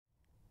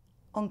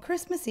On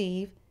Christmas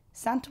Eve,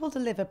 Santa will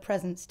deliver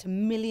presents to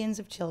millions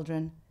of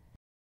children.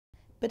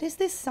 But is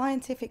this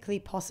scientifically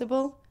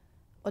possible,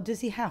 or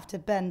does he have to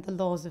bend the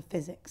laws of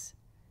physics?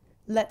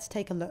 Let's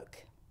take a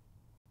look.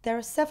 There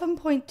are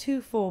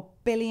 7.24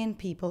 billion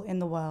people in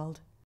the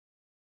world.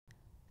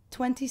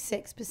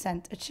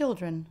 26% are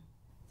children.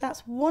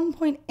 That's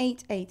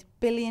 1.88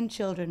 billion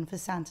children for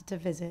Santa to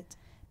visit,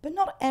 but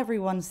not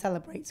everyone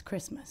celebrates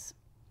Christmas.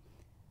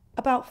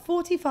 About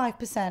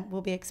 45%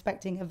 will be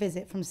expecting a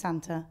visit from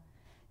Santa.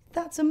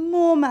 That's a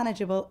more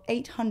manageable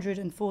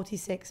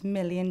 846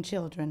 million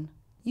children.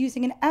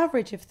 Using an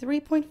average of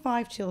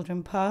 3.5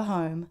 children per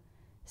home,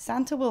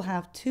 Santa will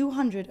have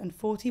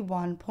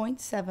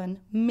 241.7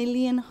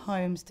 million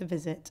homes to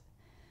visit.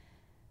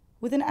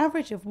 With an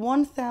average of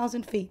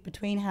 1,000 feet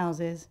between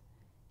houses,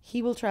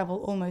 he will travel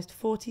almost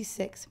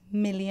 46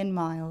 million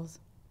miles.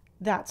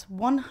 That's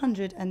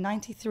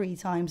 193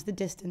 times the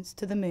distance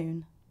to the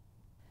moon.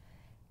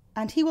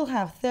 And he will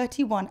have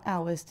 31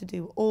 hours to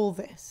do all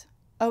this,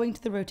 owing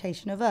to the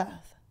rotation of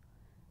Earth.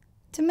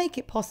 To make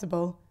it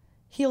possible,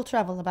 he'll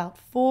travel about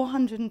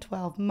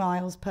 412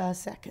 miles per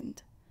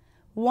second,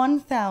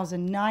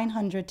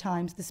 1,900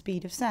 times the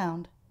speed of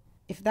sound.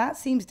 If that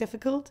seems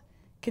difficult,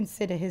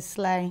 consider his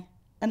sleigh.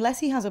 Unless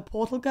he has a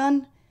portal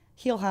gun,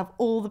 he'll have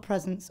all the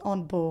presents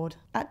on board.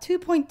 At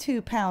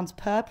 2.2 pounds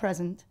per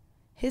present,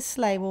 his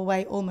sleigh will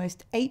weigh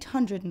almost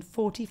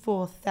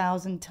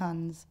 844,000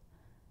 tons,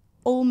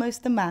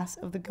 almost the mass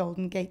of the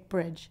Golden Gate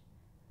Bridge.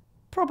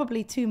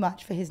 Probably too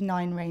much for his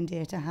 9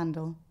 reindeer to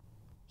handle.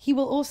 He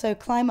will also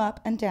climb up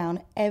and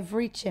down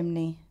every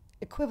chimney,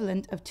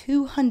 equivalent of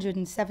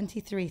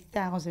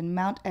 273,000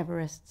 Mount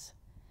Everests.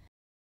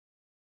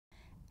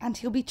 And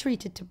he'll be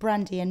treated to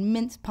brandy and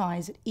mince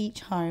pies at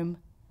each home.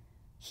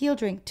 He'll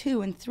drink 2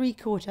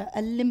 3/4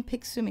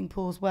 Olympic swimming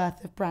pools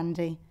worth of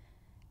brandy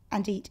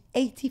and eat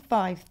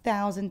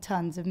 85,000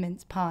 tons of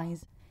mince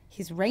pies.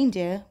 His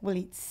reindeer will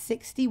eat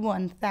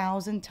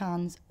 61,000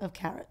 tons of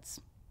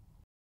carrots.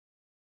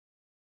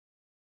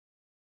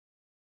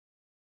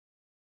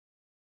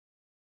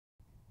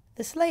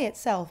 The sleigh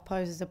itself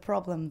poses a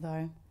problem,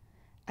 though.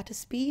 At a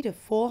speed of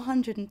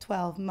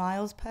 412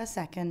 miles per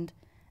second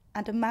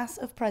and a mass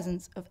of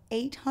presents of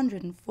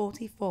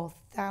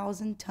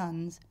 844,000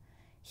 tons,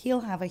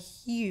 he'll have a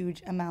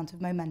huge amount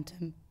of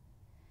momentum.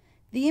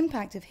 The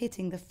impact of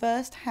hitting the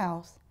first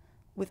house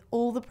with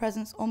all the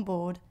presents on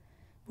board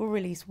will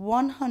release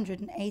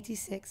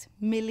 186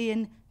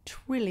 million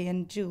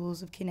trillion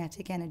joules of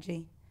kinetic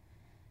energy.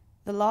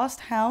 The last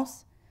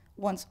house,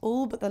 once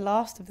all but the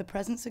last of the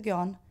presents are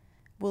gone,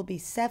 will be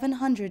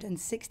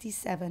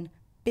 767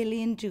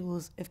 billion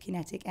joules of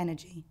kinetic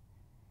energy.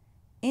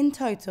 In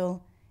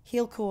total,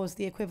 he'll cause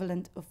the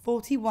equivalent of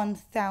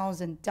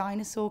 41,000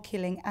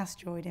 dinosaur-killing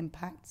asteroid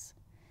impacts.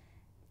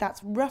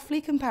 That's roughly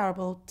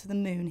comparable to the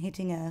moon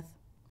hitting Earth.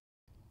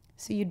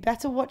 So you'd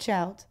better watch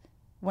out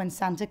when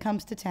Santa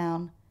comes to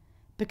town,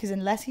 because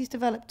unless he's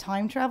developed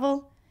time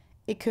travel,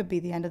 it could be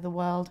the end of the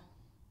world.